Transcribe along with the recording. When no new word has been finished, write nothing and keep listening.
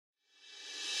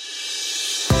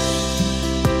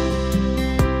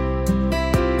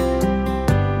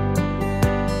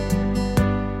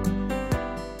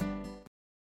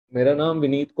मेरा नाम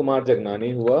विनीत कुमार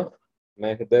जगनानी हुआ।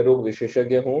 मैं हृदय रोग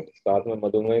विशेषज्ञ हूँ, साथ में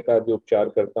मधुमेह का भी उपचार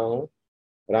करता हूँ।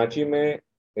 रांची में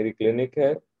मेरी क्लिनिक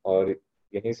है और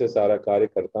यहीं से सारा कार्य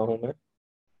करता हूँ मैं।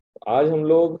 आज हम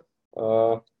लोग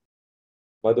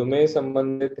मधुमेह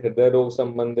संबंधित, हृदय रोग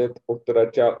संबंधित,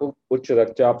 उच्च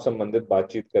रक्तचाप संबंधित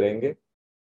बातचीत करेंगे।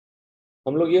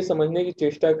 हम लोग ये समझने की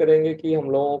चेष्टा करेंगे कि हम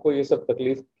लोगों को ये सब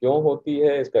तकलीफ क्यों होती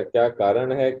है, इसका क्या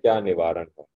कारण है, क्या निवारण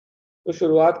है। तो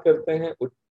शुरुआत करते हैं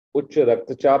उच्च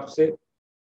रक्तचाप से।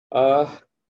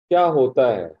 क्या होता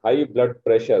है हाई ब्लड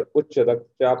प्रेशर, उच्च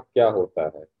रक्तचाप क्या होता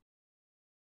है?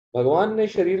 भगवान ने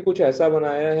शरीर कुछ ऐसा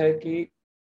बनाया है कि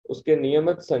उसके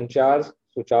नियमित संचार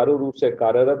सुचारू रूप से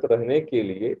कार्यरत रहने के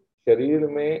लिए शरीर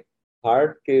में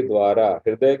हार्ट के द्वारा,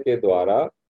 हृदय के द्वारा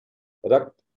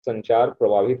रक्त संचार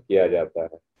प्रभावित किया जाता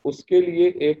है। उसके लिए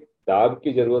एक दाब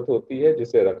की जरूरत होती है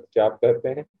जिसे रक्तचाप कहते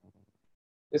हैं।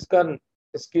 इसका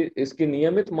इसकी इसकी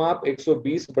नियमित माप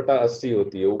 120/80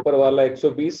 होती है। ऊपर वाला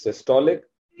 120 सिस्टोलिक,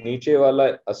 नीचे वाला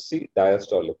 80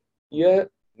 डायस्टोलिक। यह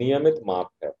नियमित माप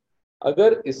है।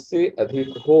 अगर इससे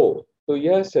अधिक हो तो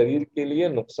यह शरीर के लिए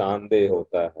नुकसानदेह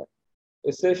होता है।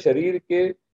 इससे शरीर के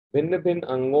भिन्न भिन्न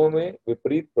अंगों में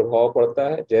विपरीत प्रभाव पड़ता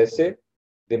है। जैसे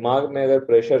दिमाग में अगर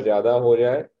प्रेशर ज्यादा हो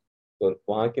जाए तो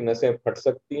वहां की नसें फट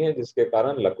सकती हैं, जिसके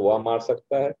कारण लकवा मार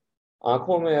सकता है।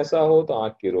 आंखों में ऐसा हो तो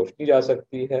आंख की रोशनी जा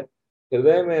सकती है।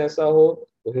 हृदय में ऐसा हो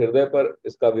तो हृदय पर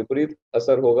इसका विपरीत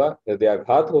असर होगा,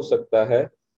 हृदयाघात हो सकता है।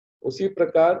 उसी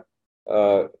प्रकार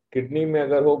किडनी में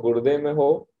अगर हो, गुर्दे में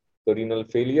हो तो रीनल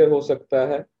फेलियर हो सकता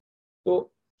है। तो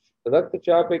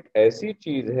रक्तचाप एक ऐसी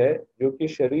चीज है जो कि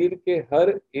शरीर के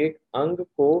हर एक अंग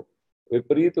को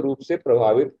विपरीत रूप से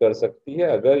प्रभावित कर सकती है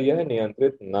अगर यह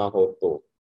नियंत्रित ना हो तो।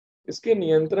 इसके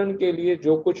नियंत्रण के लिए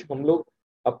जो कुछ हम लोग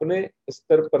अपने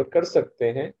स्तर पर कर सकते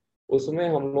हैं, उसमें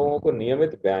हम लोगों को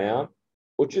नियमित व्यायाम,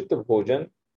 उचित भोजन,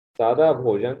 सादा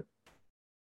भोजन,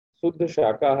 शुद्ध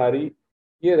शाकाहारी,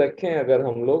 ये रखें अगर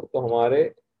हम लोग, तो हमारे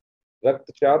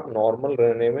रक्तचाप नॉर्मल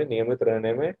रहने में, नियमित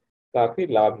रहने में काफी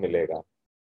लाभ मिलेगा।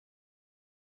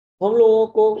 हम लोगों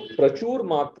को प्रचुर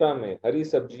मात्रा में हरी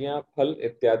सब्जियां, फल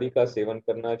इत्यादि का सेवन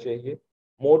करना चाहिए।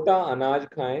 मोटा अनाज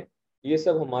खाएं। ये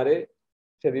सब हमारे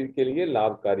शरीर के लिए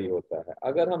लाभकारी होता है।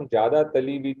 अगर हम ज्यादा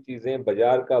तली हुई चीजें,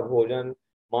 बाजार का भोजन,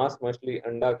 मांस मछली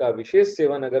अंडा का विशेष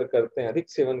सेवन अगर करते हैं, अधिक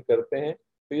सेवन करते हैं,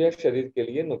 तो यह शरीर के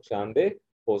लिए नुकसानदेह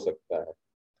हो सकता है।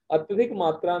 अत्यधिक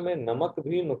मात्रा में नमक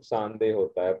भी नुकसानदेह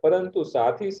होता है, परंतु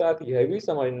साथ ही साथ यह भी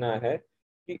समझना है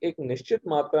कि एक निश्चित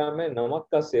मात्रा में नमक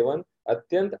का सेवन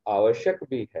अत्यंत आवश्यक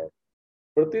भी है।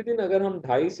 प्रतिदिन अगर हम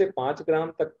 2.5 से 5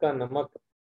 ग्राम तक का नमक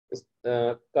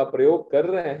का प्रयोग कर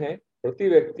रहे हैं प्रति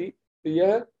व्यक्ति, तो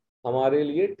यह हमारे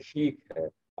लिए ठीक है।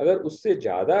 अगर उससे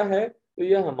ज्यादा है तो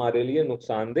यह हमारे लिए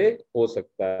नुकसानदेह हो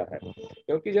सकता है,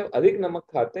 क्योंकि जब अधिक नमक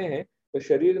खाते हैं तो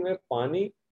शरीर में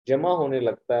पानी जमा होने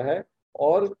लगता है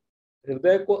और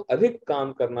हृदय को अधिक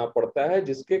काम करना पड़ता है,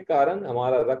 जिसके कारण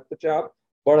हमारा रक्तचाप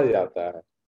बढ़ जाता है,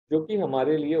 जो कि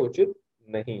हमारे लिए उचित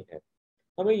नहीं है।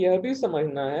 हमें यह भी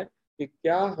समझना है कि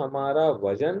क्या हमारा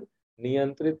वजन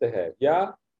नियंत्रित है, या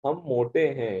हम मोटे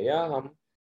हैं, या हम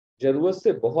जरूरत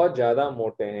से बहुत ज्यादा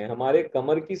मोटे हैं, हमारे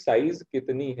कमर की साइज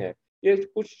कितनी है। ये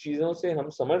कुछ चीजों से हम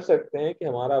समझ सकते हैं कि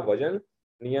हमारा वजन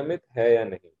नियमित है या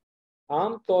नहीं।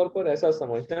 आम तौर पर ऐसा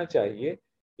समझना चाहिए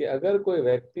कि अगर कोई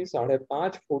व्यक्ति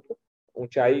 5.5 फुट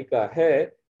ऊंचाई का है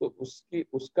तो उसकी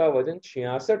उसका वजन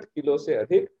 66 किलो से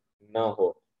अधिक ना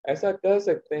हो। ऐसा कह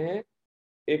सकते हैं,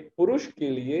 एक पुरुष के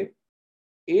लिए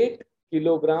 1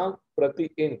 किलोग्राम प्रति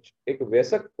इंच, एक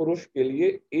वयस्क पुरुष के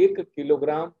लिए 1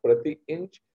 किलोग्राम प्रति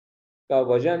इंच का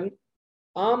वजन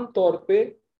आमतौर पे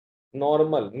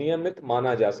नॉर्मल, नियमित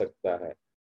माना जा सकता है।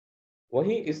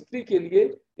 वहीं स्त्री के लिए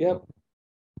यह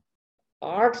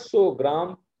 800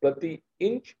 ग्राम प्रति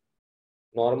इंच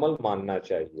नॉर्मल मानना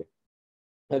चाहिए।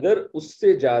 अगर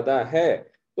उससे ज्यादा है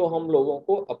तो हम लोगों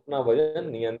को अपना वजन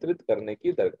नियंत्रित करने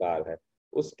की दरकार है।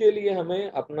 उसके लिए हमें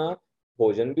अपना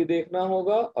भोजन भी देखना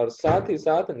होगा और साथ ही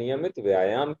साथ नियमित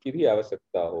व्यायाम की भी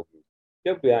आवश्यकता होगी।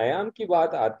 जब व्यायाम की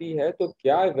बात आती है तो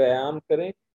क्या व्यायाम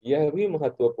करें, यह भी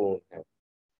महत्वपूर्ण है।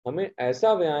 हमें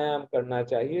ऐसा व्यायाम करना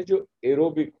चाहिए जो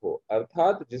एरोबिक हो,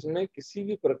 अर्थात जिसमें किसी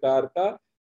भी प्रकार का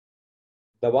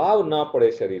दबाव ना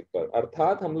पड़े शरीर पर।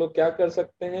 अर्थात हम लोग क्या कर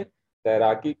सकते हैं,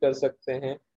 तैराकी कर सकते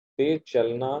हैं, तेज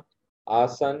चलना,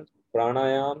 आसन,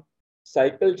 प्राणायाम,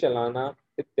 साइकिल चलाना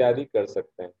इत्यादि कर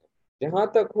सकते हैं। जहां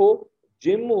तक हो,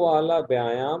 जिम वाला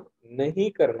व्यायाम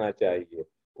नहीं करना चाहिए,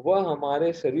 वह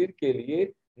हमारे शरीर के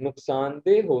लिए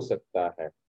नुकसानदेह हो सकता है।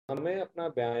 हमें अपना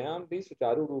व्यायाम भी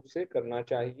सुचारू रूप से करना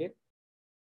चाहिए।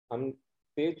 हम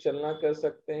तेज चलना कर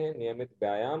सकते हैं, नियमित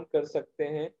व्यायाम कर सकते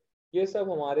हैं। ये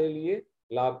सब हमारे लिए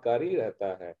लाभकारी रहता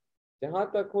है। जहां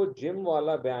तक हो जिम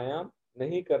वाला व्यायाम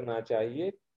नहीं करना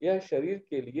चाहिए, यह शरीर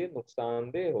के लिए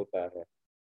नुकसानदेह होता है।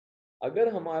 अगर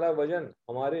हमारा वजन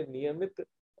हमारे नियमित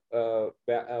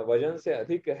वजन से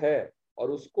अधिक है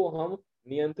और उसको हम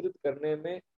नियंत्रित करने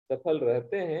में सफल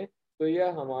रहते हैं, तो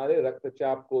यह हमारे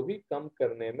रक्तचाप को भी कम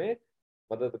करने में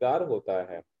मददगार होता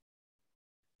है।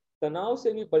 तनाव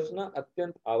से भी बचना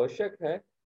अत्यंत आवश्यक है।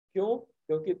 क्यों?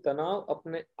 क्योंकि तनाव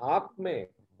अपने आप में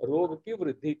रोग की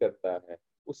वृद्धि करता है।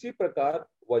 उसी प्रकार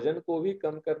वजन को भी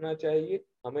कम करना चाहिए।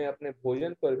 हमें अपने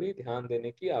भोजन पर भी ध्यान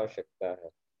देने की आवश्यकता है।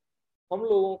 हम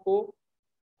लोगों को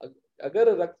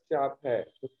अगर रक्तचाप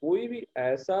है तो कोई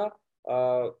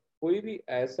भी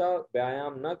ऐसा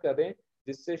व्यायाम न करें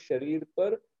जिससे शरीर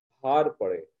पर भार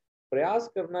पड़े। प्रयास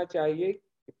करना चाहिए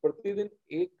कि प्रतिदिन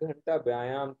 1 घंटा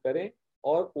व्यायाम करें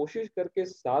और कोशिश करके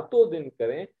 7 दिन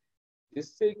करें,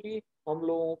 जिससे कि हम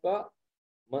लोगों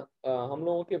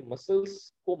के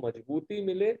मसल्स को मजबूती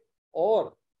मिले।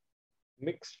 और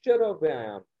मिक्सचर ऑफ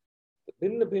व्यायाम,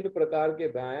 भिन्न भिन्न प्रकार के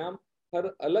व्यायाम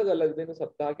हर अलग अलग दिन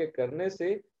सप्ताह के करने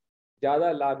से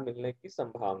ज्यादा लाभ मिलने की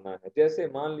संभावना है। जैसे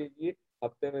मान लीजिए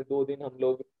हफ्ते में 2 दिन हम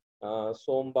लोग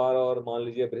सोमवार और मान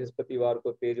लीजिए बृहस्पतिवार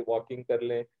को तेज वॉकिंग कर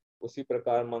लें। उसी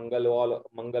प्रकार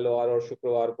मंगलवार और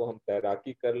शुक्रवार को हम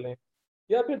तैराकी कर लें।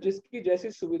 या फिर जिसकी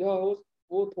जैसी सुविधा हो,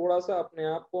 वो थोड़ा सा अपने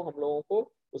आप को हम लोगों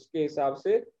को उसके हिसाब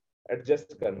से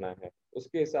एडजस्ट करना है,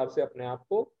 उसके हिसाब से अपने आप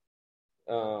को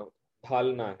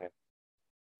ढालना है।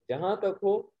 जहां तक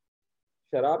हो,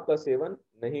 शराब का सेवन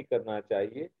नहीं करना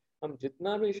चाहिए। हम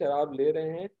जितना भी शराब ले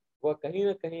रहे हैं वह कहीं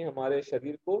ना कहीं हमारे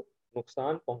शरीर को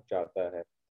नुकसान पहुंचाता है।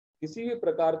 किसी भी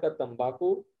प्रकार का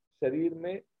तंबाकू शरीर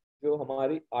में जो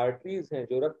हमारी आर्टरीज हैं,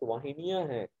 जो रक्त वाहिनियां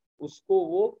हैं, उसको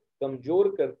वो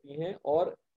कमजोर करती हैं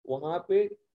और वहां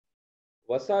पे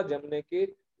वसा जमने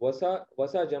के वसा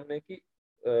वसा जमने की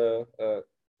अ, अ,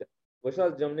 वसा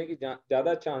जमने की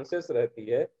ज्यादा चांसेस रहती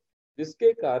है,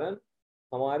 जिसके कारण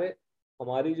हमारे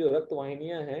हमारी जो रक्त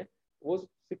वाहिनियां हैं वो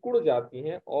सिकुड़ जाती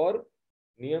हैं और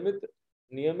नियमित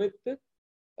नियमित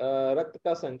रक्त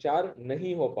का संचार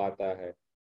नहीं हो पाता है।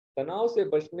 तनाव से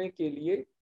बचने के लिए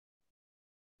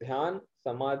ध्यान,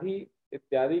 समाधि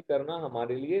इत्यादि करना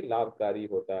हमारे लिए लाभकारी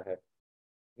होता है।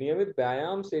 नियमित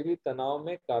व्यायाम से भी तनाव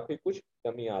में काफी कुछ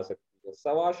कमी आ सकती है।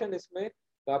 शवासन इसमें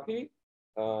काफी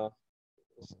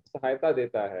सहायता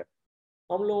देता है।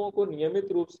 हम लोगों को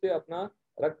नियमित रूप से अपना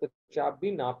रक्तचाप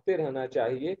भी नापते रहना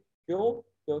चाहिए। क्यों?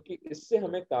 क्योंकि इससे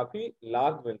हमें काफी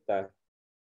लाभ मिलता है।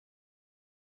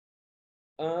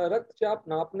 रक्तचाप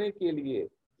नापने के लिए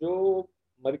जो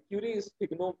मर्क्यूरी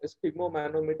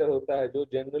स्फिग्मोमैनोमीटर होता है, जो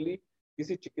जनरली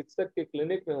किसी चिकित्सक के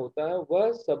क्लिनिक में होता है,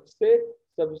 वह सबसे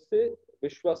सबसे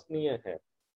विश्वसनीय है।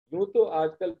 यूं तो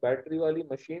आजकल बैटरी वाली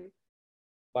मशीन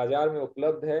बाजार में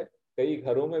उपलब्ध है, कई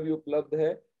घरों में भी उपलब्ध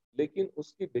है, लेकिन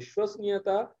उसकी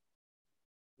विश्वसनीयता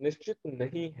निश्चित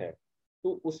नहीं है।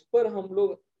 तो उस पर हम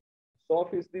लोग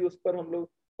 100% उस पर हम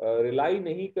लोग रिलाई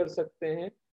नहीं कर सकते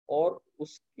हैं और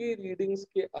उसकी रीडिंग्स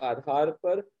के आधार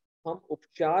पर हम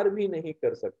उपचार भी नहीं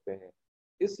कर सकते हैं।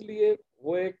 इसलिए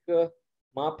वो एक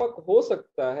मापक हो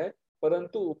सकता है,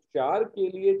 परंतु उपचार के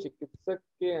लिए चिकित्सक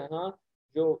के यहाँ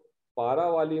जो पारा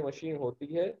वाली मशीन होती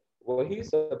है वही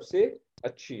सबसे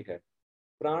अच्छी है।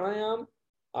 प्राणायाम,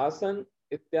 आसन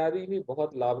इत्यादि भी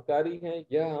बहुत लाभकारी हैं,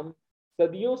 यह हम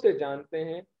सदियों से जानते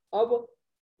हैं। अब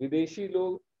विदेशी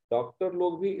लोग, डॉक्टर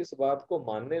लोग भी इस बात को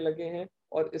मानने लगे हैं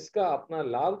और इसका अपना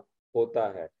लाभ होता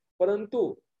है।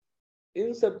 परंतु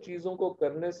इन सब चीजों को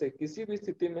करने से किसी भी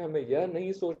स्थिति में हमें यह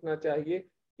नहीं सोचना चाहिए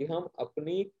कि हम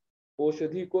अपनी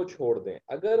औषधि को छोड़ दें।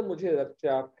 अगर मुझे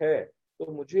रक्तचाप है तो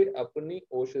मुझे अपनी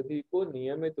औषधि को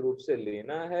नियमित रूप से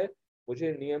लेना है।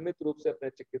 मुझे नियमित रूप से अपने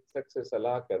चिकित्सक से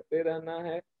सलाह करते रहना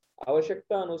है।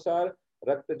 आवश्यकता अनुसार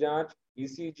रक्त जांच,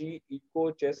 ECG,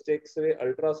 echo, chest x-ray,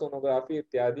 ultrasonography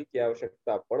इत्यादि की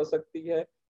आवश्यकता पड़ सकती है।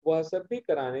 वह सब भी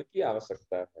कराने की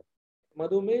आवश्यकता है।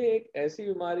 मधुमेह एक ऐसी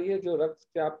बीमारी है जो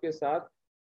रक्तचाप के साथ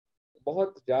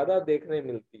बहुत ज्यादा देखने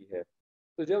मिलती है।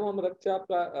 तो जब हम रक्तचाप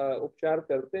का उपचार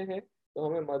करते हैं तो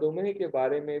हमें मधुमेह के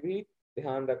बारे में भी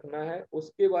ध्यान रखना है,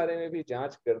 उसके बारे में भी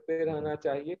जांच करते रहना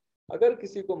चाहिए। अगर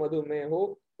किसी को मधुमेह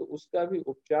हो तो उसका भी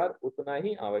उपचार उतना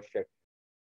ही आवश्यक है।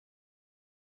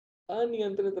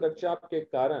 अनियंत्रित रक्तचाप के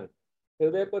कारण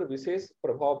हृदय पर विशेष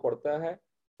प्रभाव पड़ता है।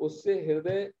 उससे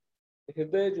हृदय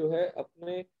हृदय जो है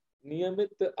अपने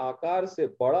नियमित आकार से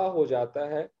बड़ा हो जाता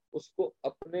है। उसको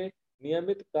अपने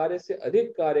नियमित कार्य से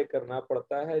अधिक कार्य करना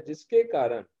पड़ता है, जिसके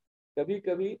कारण कभी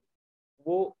कभी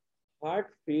वो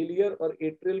हार्ट फेलियर और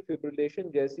एट्रियल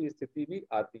फिब्रिलेशन जैसी स्थिति भी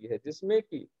आती है, जिसमें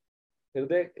कि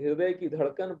हृदय हृदय की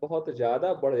धड़कन बहुत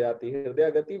ज्यादा बढ़ जाती है,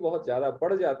 हृदय गति बहुत ज्यादा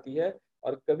बढ़ जाती है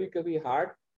और कभी कभी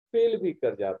हार्ट फेल भी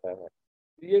कर जाता है।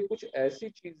 ये कुछ ऐसी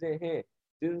चीजें हैं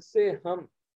जिनसे हम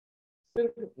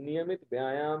सिर्फ नियमित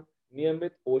व्यायाम,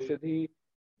 नियमित औषधि,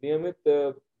 नियमित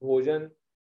भोजन,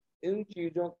 इन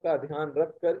चीजों का ध्यान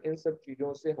रखकर इन सब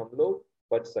चीजों से हम लोग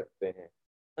बच सकते हैं।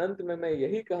 अंत में मैं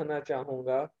यही कहना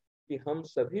चाहूंगा कि हम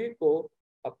सभी को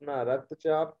अपना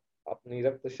रक्तचाप, अपनी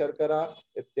रक्त शर्करा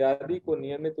इत्यादि को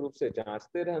नियमित रूप से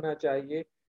जांचते रहना चाहिए।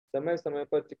 समय समय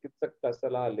पर चिकित्सक का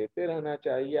सलाह लेते रहना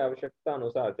चाहिए, आवश्यकता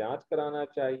अनुसार जांच कराना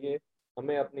चाहिए।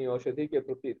 हमें अपनी औषधि के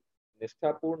प्रति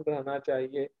निष्ठापूर्ण रहना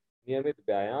चाहिए, नियमित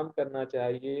व्यायाम करना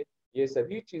चाहिए। ये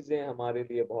सभी चीजें हमारे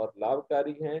लिए बहुत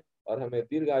लाभकारी हैं और हमें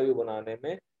दीर्घायु बनाने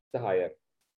में सहायक।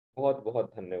 बहुत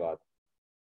बहुत धन्यवाद।